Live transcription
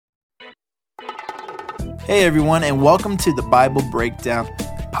Hey everyone, and welcome to the Bible Breakdown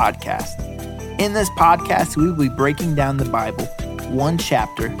Podcast. In this podcast, we will be breaking down the Bible one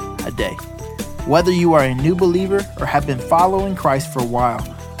chapter a day. Whether you are a new believer or have been following Christ for a while,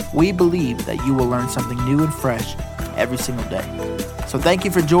 we believe that you will learn something new and fresh every single day. So thank you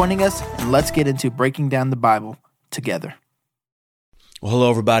for joining us, and let's get into breaking down the Bible together. Well,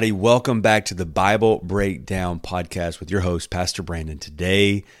 hello, everybody. Welcome back to the Bible Breakdown Podcast with your host, Pastor Brandon.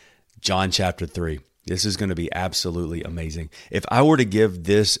 Today, John chapter 3. This is going to be absolutely amazing. If I were to give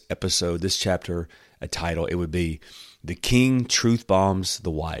this episode, this chapter, a title, it would be The King Truth Bombs the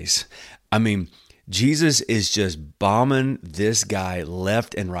Wise. I mean, Jesus is just bombing this guy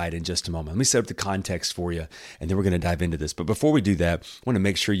left and right in just a moment. Let me set up the context for you, and then we're going to dive into this. But before we do that, I want to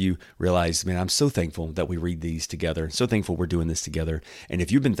make sure you realize, man, I'm so thankful that we read these together. So thankful we're doing this together. And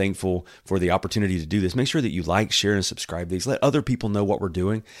if you've been thankful for the opportunity to do this, make sure that you like, share, and subscribe these. Let other people know what we're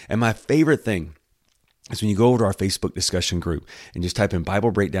doing. And my favorite thing is when you go over to our Facebook discussion group and just type in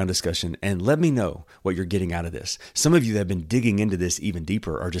Bible Breakdown Discussion and let me know what you're getting out of this. Some of you that have been digging into this even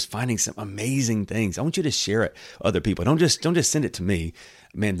deeper are just finding some amazing things. I want you to share it with other people. Don't just send it to me.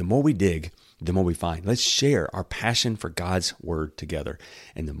 Man, the more we dig, the more we find. Let's share our passion for God's word together.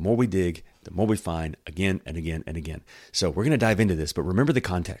 And the more we dig, the more we find again and again and again. So we're going to dive into this, but remember the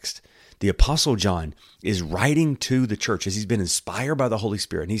context. The Apostle John is writing to the church as he's been inspired by the Holy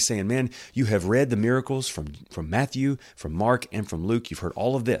Spirit. And he's saying, man, you have read the miracles from Matthew, from Mark, and from Luke. You've heard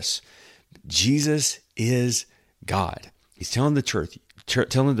all of this. Jesus is God. He's telling the church,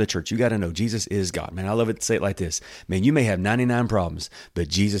 you got to know Jesus is God. Man, I love it to say it like this. Man, you may have 99 problems, but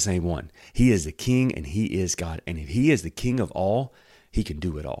Jesus ain't one. He is the King and he is God. And if he is the King of all, he can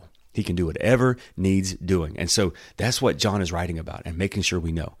do it all. He can do whatever needs doing. And so that's what John is writing about and making sure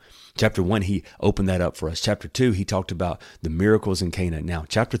we know. Chapter 1, he opened that up for us. Chapter 2, he talked about the miracles in Cana. Now,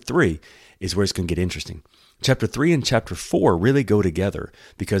 chapter 3 is where it's going to get interesting. Chapter 3 and chapter 4 really go together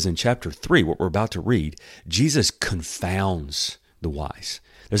because in chapter 3, what we're about to read, Jesus confounds the wise.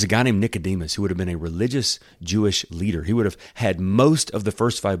 There's a guy named Nicodemus who would have been a religious Jewish leader. He would have had most of the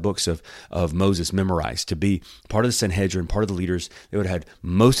first 5 books of Moses memorized to be part of the Sanhedrin, part of the leaders. They would have had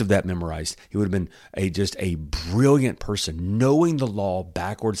most of that memorized. He would have been just a brilliant person, knowing the law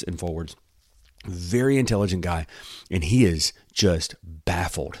backwards and forwards. Very intelligent guy. And he is just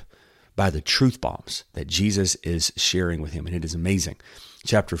baffled by the truth bombs that Jesus is sharing with him. And it is amazing.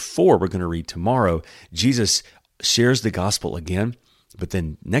 Chapter 4, we're going to read tomorrow. Jesus shares the gospel again. But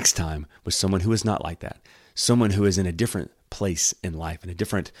then next time with someone who is not like that, someone who is in a different place in life and a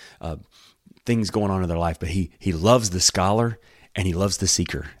different things going on in their life. But he loves the scholar and he loves the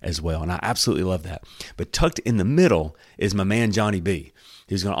seeker as well. And I absolutely love that. But tucked in the middle is my man, Johnny B.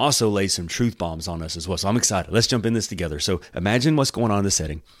 He's going to also lay some truth bombs on us as well. So I'm excited. Let's jump in this together. So imagine what's going on in the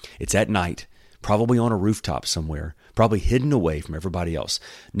setting. It's at night, probably on a rooftop somewhere, probably hidden away from everybody else.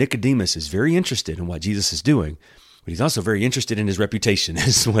 Nicodemus is very interested in what Jesus is doing, but he's also very interested in his reputation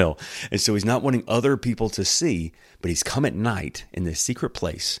as well. And so he's not wanting other people to see, but he's come at night in this secret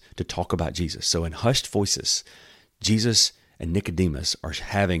place to talk about Jesus. So in hushed voices, Jesus and Nicodemus are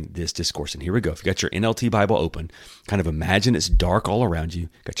having this discourse. And here we go. If you got your NLT Bible open, kind of imagine it's dark all around you,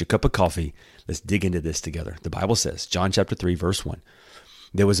 got your cup of coffee. Let's dig into this together. The Bible says, John chapter 3, verse 1,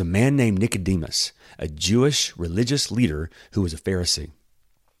 there was a man named Nicodemus, a Jewish religious leader who was a Pharisee.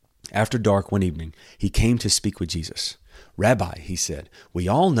 After dark one evening, he came to speak with Jesus. Rabbi, he said, we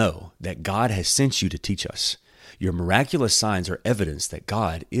all know that God has sent you to teach us. Your miraculous signs are evidence that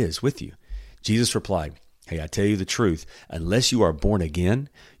God is with you. Jesus replied, hey, I tell you the truth, unless you are born again,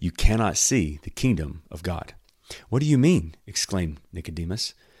 you cannot see the kingdom of God. What do you mean? Exclaimed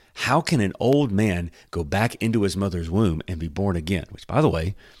Nicodemus. How can an old man go back into his mother's womb and be born again? Which, by the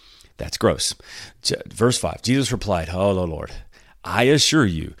way, that's gross. Verse 5, Jesus replied, oh, Lord, I assure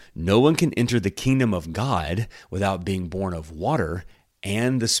you, no one can enter the kingdom of God without being born of water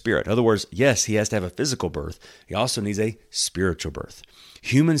and the Spirit. In other words, yes, he has to have a physical birth. He also needs a spiritual birth.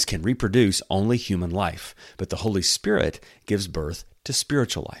 Humans can reproduce only human life, but the Holy Spirit gives birth to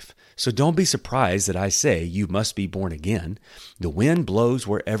spiritual life. So don't be surprised that I say you must be born again. The wind blows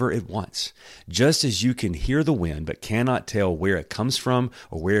wherever it wants. Just as you can hear the wind but cannot tell where it comes from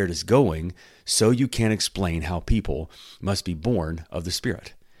or where it is going, so you can't explain how people must be born of the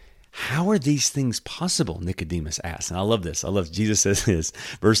Spirit. How are these things possible? Nicodemus asked. And I love this. I love Jesus says this.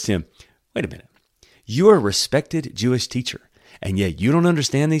 Verse 10, wait a minute. You are a respected Jewish teacher, and yet you don't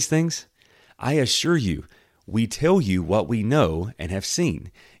understand these things? I assure you, we tell you what we know and have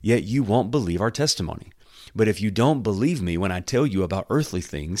seen, yet you won't believe our testimony. But if you don't believe me when I tell you about earthly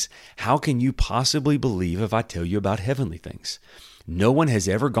things, how can you possibly believe if I tell you about heavenly things? No one has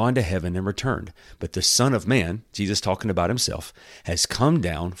ever gone to heaven and returned, but the Son of Man, Jesus talking about himself, has come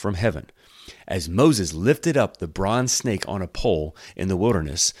down from heaven. As Moses lifted up the bronze snake on a pole in the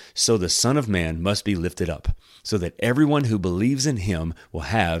wilderness, so the Son of Man must be lifted up, so that everyone who believes in him will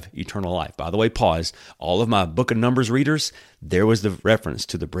have eternal life. By the way, pause. All of my Book of Numbers readers, there was the reference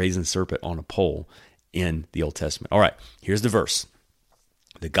to the brazen serpent on a pole in the Old Testament. All right, here's the verse.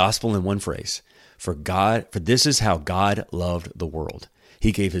 The gospel in one phrase. For this is how God loved the world.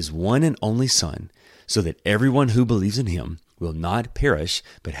 He gave his one and only Son, so that everyone who believes in him will not perish,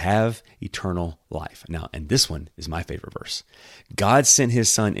 but have eternal life. Now, and this one is my favorite verse. God sent his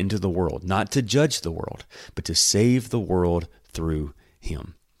Son into the world, not to judge the world, but to save the world through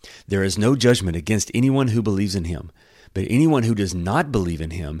him. There is no judgment against anyone who believes in him, but anyone who does not believe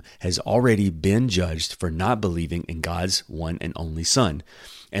in him has already been judged for not believing in God's one and only Son.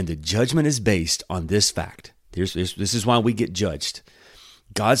 And the judgment is based on this fact. This is why we get judged.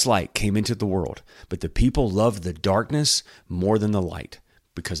 God's light came into the world, but the people loved the darkness more than the light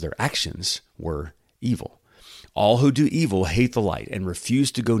because their actions were evil. All who do evil hate the light and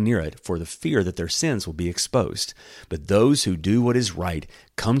refuse to go near it for the fear that their sins will be exposed. But those who do what is right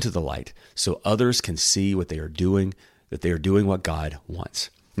come to the light so others can see what they are doing, that they are doing what God wants.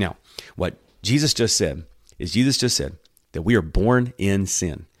 Now, what Jesus just said that we are born in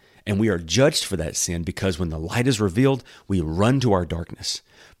sin. And we are judged for that sin because when the light is revealed, we run to our darkness.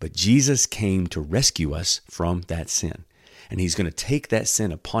 But Jesus came to rescue us from that sin. And he's going to take that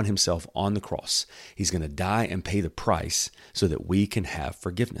sin upon himself on the cross. He's going to die and pay the price so that we can have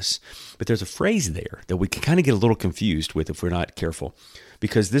forgiveness. But there's a phrase there that we can kind of get a little confused with if we're not careful,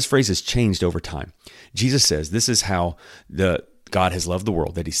 because this phrase has changed over time. Jesus says this is how God has loved the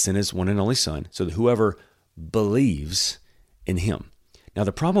world, that he sent his one and only Son, so that whoever believes in him. Now,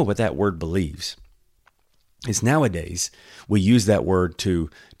 the problem with that word believes is nowadays we use that word to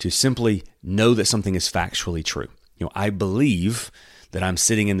simply know that something is factually true. I believe that I'm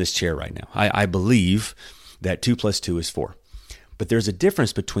sitting in this chair right now. I believe that 2 + 2 is 4. But there's a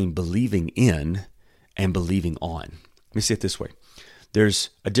difference between believing in and believing on. Let me say it this way.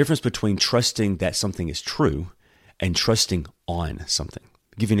 There's a difference between trusting that something is true and trusting on something.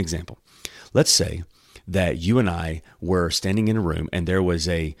 I'll give you an example. Let's say that you and I were standing in a room and there was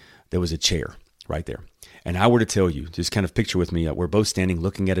a chair right there. And I were to tell you, just kind of picture with me, we're both standing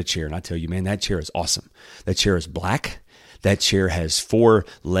looking at a chair, and I tell you, man, that chair is awesome. That chair is black. That chair has 4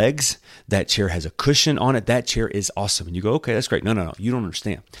 legs. That chair has a cushion on it. That chair is awesome. And you go, okay, that's great. No, you don't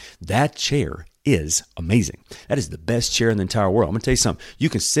understand. That chair is amazing. That is the best chair in the entire world. I'm going to tell you something. You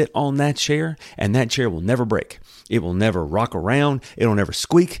can sit on that chair, and that chair will never break. It will never rock around. It'll never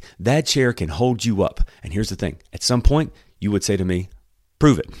squeak. That chair can hold you up. And here's the thing. At some point, you would say to me,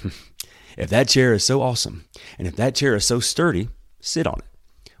 prove it. If that chair is so awesome, and if that chair is so sturdy, sit on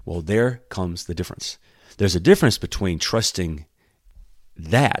it. Well, there comes the difference. There's a difference between trusting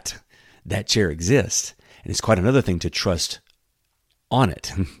that chair exists, and it's quite another thing to trust on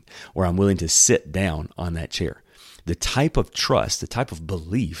it, where I'm willing to sit down on that chair. The type of trust, the type of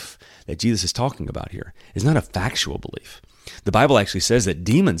belief that Jesus is talking about here is not a factual belief. The Bible actually says that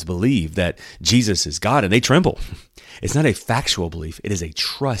demons believe that Jesus is God and they tremble. It's not a factual belief. It is a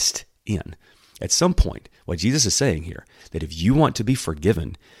trust in. At some point, what Jesus is saying here, that if you want to be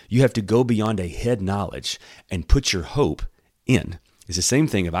forgiven, you have to go beyond a head knowledge and put your hope in. It's the same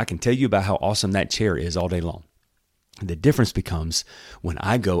thing if I can tell you about how awesome that chair is all day long. The difference becomes when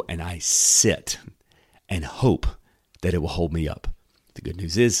I go and I sit and hope that it will hold me up. The good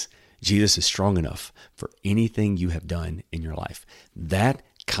news is Jesus is strong enough for anything you have done in your life. That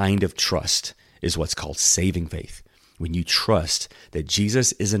kind of trust is what's called saving faith. When you trust that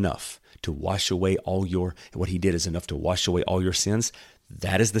Jesus is enough to wash away what he did is enough to wash away all your sins,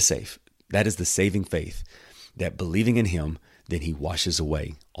 that is the saving faith, that believing in him, then he washes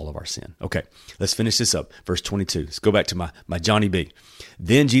away all of our sin. Okay, let's finish this up. Verse 22. Let's go back to my Johnny B.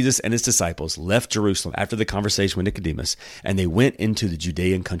 Then Jesus and his disciples left Jerusalem after the conversation with Nicodemus, and they went into the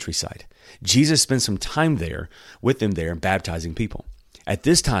Judean countryside. Jesus spent some time there with them there and baptizing people. At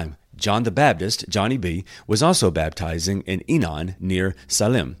this time, John the Baptist, Johnny B., was also baptizing in Enon near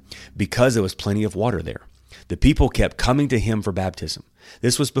Salim because there was plenty of water there. The people kept coming to him for baptism.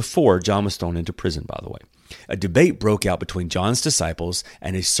 This was before John was thrown into prison, by the way. A debate broke out between John's disciples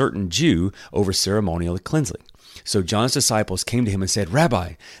and a certain Jew over ceremonial cleansing. So John's disciples came to him and said,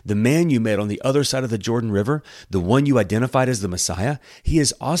 Rabbi, the man you met on the other side of the Jordan River, the one you identified as the Messiah, he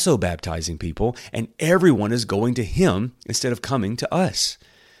is also baptizing people, and everyone is going to him instead of coming to us.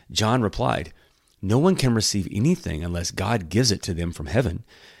 John replied, No one can receive anything unless God gives it to them from heaven.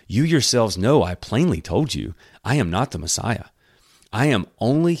 You yourselves know I plainly told you, I am not the Messiah. I am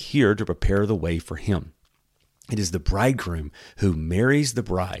only here to prepare the way for him. It is the bridegroom who marries the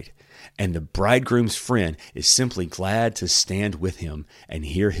bride, and the bridegroom's friend is simply glad to stand with him and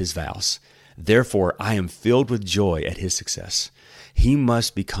hear his vows. Therefore, I am filled with joy at his success. He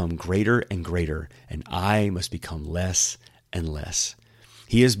must become greater and greater, and I must become less and less.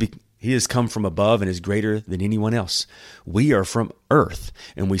 He has come from above and is greater than anyone else. We are from earth,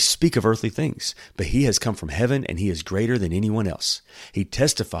 and we speak of earthly things, but he has come from heaven, and he is greater than anyone else. He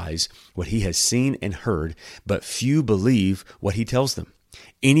testifies what he has seen and heard, but few believe what he tells them.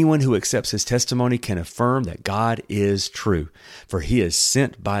 Anyone who accepts his testimony can affirm that God is true, for he is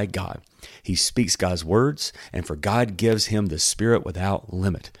sent by God. He speaks God's words, and for God gives him the Spirit without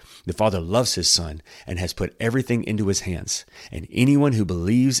limit. The Father loves his Son and has put everything into his hands, and anyone who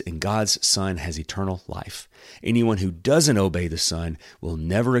believes in God's Son has eternal life. Anyone who doesn't obey the Son will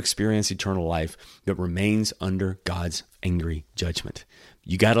never experience eternal life, but remains under God's angry judgment.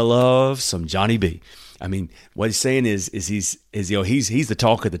 You gotta love some Johnny B. I mean, what he's saying is he's the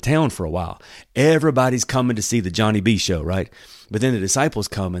talk of the town for a while. Everybody's coming to see the Johnny B show, right? But then the disciples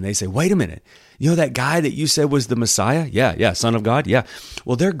come and they say, wait a minute, you know that guy that you said was the Messiah? Yeah, Son of God, yeah.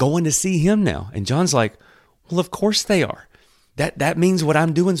 Well, they're going to see him now. And John's like, well, of course they are. That means what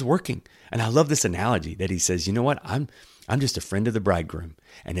I'm doing is working. And I love this analogy that he says, you know what, I'm just a friend of the bridegroom.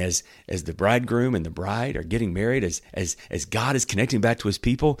 And as the bridegroom and the bride are getting married, as God is connecting back to his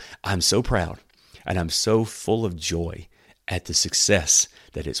people, I'm so proud. And I'm so full of joy at the success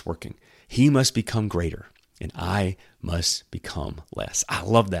that it's working. He must become greater, and I must become less. I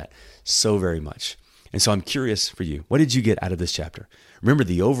love that so very much. And so I'm curious for you, what did you get out of this chapter? Remember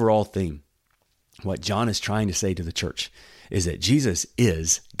the overall theme, what John is trying to say to the church is that Jesus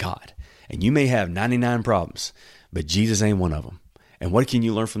is God. And you may have 99 problems, but Jesus ain't one of them. And what can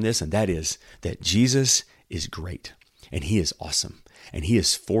you learn from this? And that is that Jesus is great, and he is awesome. And he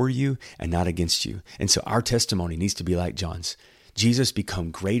is for you and not against you. And so our testimony needs to be like John's. Jesus,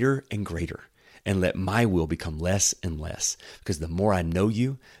 become greater and greater, and let my will become less and less. Because the more I know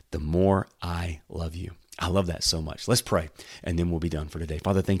you, the more I love you. I love that so much. Let's pray, and then we'll be done for today.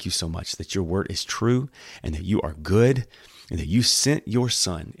 Father, thank you so much that your word is true and that you are good and that you sent your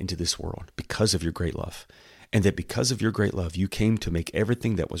Son into this world because of your great love. And that because of your great love, you came to make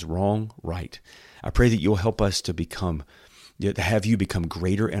everything that was wrong right. I pray that you'll help us to have you become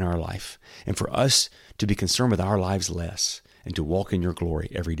greater in our life, and for us to be concerned with our lives less and to walk in your glory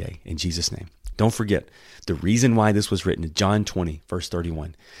every day. In Jesus' name. Don't forget, the reason why this was written is John 20, verse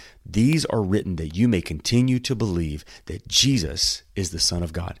 31. These are written that you may continue to believe that Jesus is the Son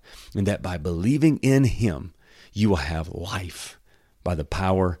of God, and that by believing in him, you will have life by the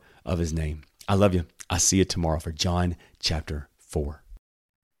power of his name. I love you. I'll see you tomorrow for John chapter 4.